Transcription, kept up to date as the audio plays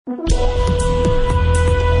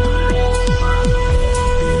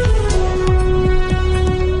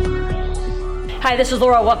Hi, this is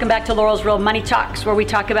Laurel. Welcome back to Laurel's Real Money Talks, where we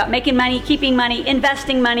talk about making money, keeping money,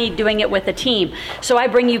 investing money, doing it with a team. So I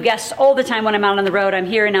bring you guests all the time when I'm out on the road. I'm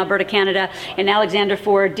here in Alberta, Canada, and Alexander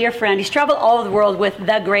Ford, dear friend. He's traveled all over the world with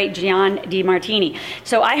the great John Demartini.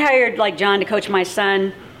 So I hired John to coach my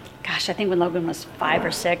son. Gosh, I think when Logan was 5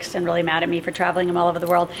 or 6 and really mad at me for traveling him all over the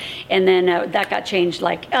world. And then that got changed in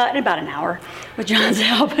about an hour with John's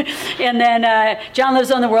help. And then John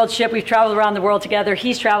lives on the world ship. We've traveled around the world together.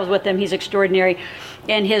 He's traveled with them. He's extraordinary.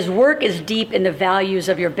 And his work is deep in the values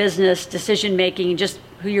of your business, decision making, just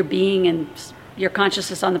who you're being and your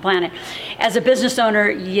consciousness on the planet. As a business owner,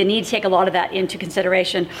 you need to take a lot of that into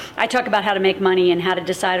consideration. I talk about how to make money and how to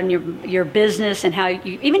decide on your business and how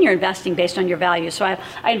even you're investing based on your values. So I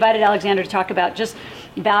invited Alexander to talk about just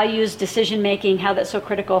values, decision making, how that's so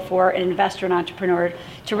critical for an investor and entrepreneur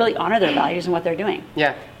to really honor their values and what they're doing.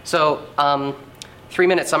 Yeah. So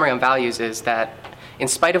 3-minute summary on values is that in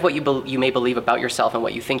spite of what you may believe about yourself and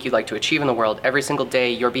what you think you'd like to achieve in the world, every single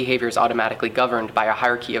day your behavior is automatically governed by a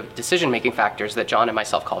hierarchy of decision-making factors that John and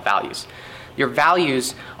myself call values. Your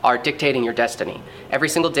values are dictating your destiny. Every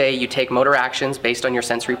single day you take motor actions based on your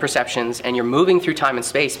sensory perceptions, and you're moving through time and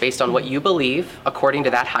space based on what you believe, according to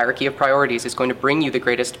that hierarchy of priorities, is going to bring you the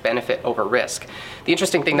greatest benefit over risk. The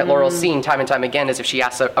interesting thing that Laurel's seen time and time again is if she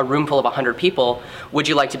asks a room full of 100 people, would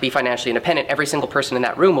you like to be financially independent? Every single person in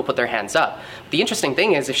that room will put their hands up. The interesting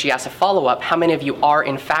thing is if she asks a follow-up, how many of you are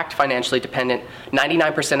in fact financially dependent?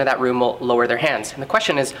 99% of that room will lower their hands. And the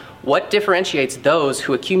question is, what differentiates those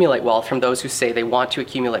who accumulate wealth from those who say they want to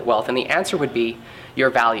accumulate wealth? And the answer would be your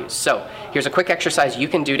values. So here's a quick exercise you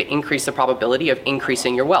can do to increase the probability of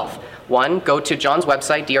increasing your wealth. 1, go to John's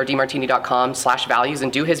website, drdemartini.com/values,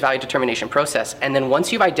 and do his value determination process. And then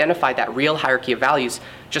once you've identified that real hierarchy of values,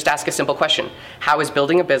 just ask a simple question. How is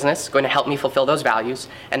building a business going to help me fulfill those values?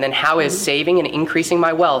 And then how is saving and increasing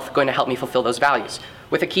my wealth going to help me fulfill those values?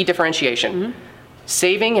 With a key differentiation.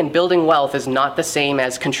 Saving and building wealth is not the same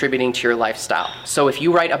as contributing to your lifestyle. So if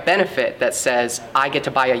you write a benefit that says, I get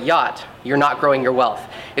to buy a yacht, you're not growing your wealth.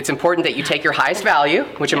 It's important that you take your highest value,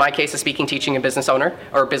 which in my case is speaking, teaching, and business owner,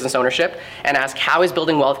 or business ownership, and ask, how is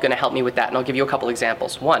building wealth going to help me with that? And I'll give you a couple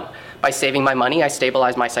examples. 1, by saving my money, I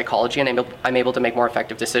stabilize my psychology and I'm able to make more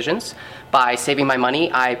effective decisions. By saving my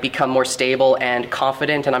money, I become more stable and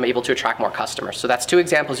confident, and I'm able to attract more customers. So that's 2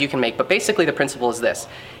 examples you can make, but basically the principle is this.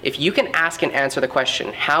 If you can ask and answer the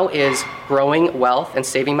question, how is growing wealth and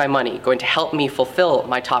saving my money going to help me fulfill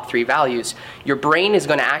my top 3 values, your brain is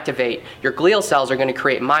going to activate, your glial cells are going to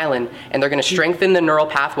create myelin, and they're going to strengthen the neural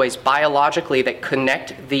pathways biologically that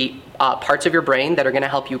connect the parts of your brain that are going to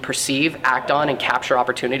help you perceive, act on, and capture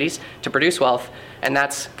opportunities to produce wealth, and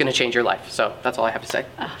that's going to change your life. So that's all I have to say.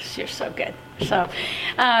 Oh, you're so good. So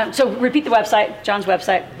repeat the website, John's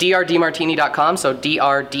website. drdemartini.com, so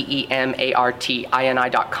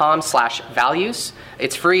drdemartini.com/values.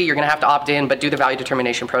 It's free. You're going to have to opt in, but do the value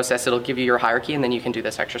determination process. It'll give you your hierarchy, and then you can do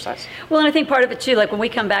this exercise. Well, and I think part of it too, like when we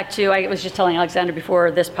come back to, I was just telling Alexander before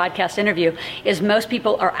this podcast interview, is most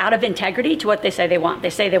people are out of integrity to what they say they want. They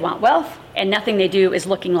say they want wealth, and nothing they do is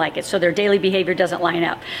looking like it. So their daily behavior doesn't line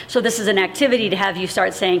up. So this is an activity to have you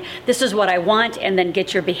start saying, this is what I want, and then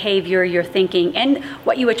get your behavior, your thinking, and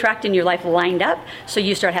what you attract in your life lined up, so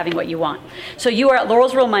you start having what you want. So you are at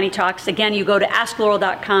Laurel's Real Money Talks. Again, you go to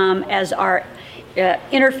asklaurel.com as our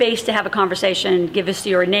interface to have a conversation. Give us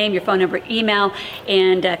your name, your phone number, email,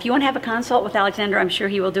 and if you want to have a consult with Alexander, I'm sure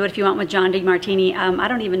he will do it. If you want with John Demartini, I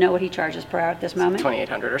don't even know what he charges per hour at this moment.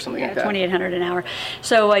 $2,800 or something like that. $2,800 an hour.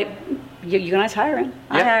 So you guys hire him.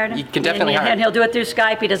 Yeah, I hired him. You can definitely hire him. And he'll do it through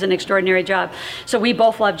Skype. He does an extraordinary job. So we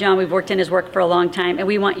both love John. We've worked in his work for a long time, and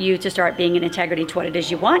we want you to start being in integrity to what it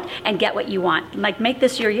is you want and get what you want. Like, make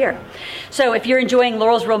this your year. So if you're enjoying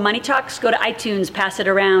Laurel's Real Money Talks, go to iTunes, pass it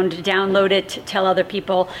around, download it, tell other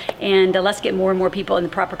people, and let's get more and more people in the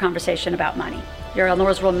proper conversation about money. You're on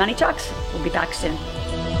Laurel's Real Money Talks. We'll be back soon.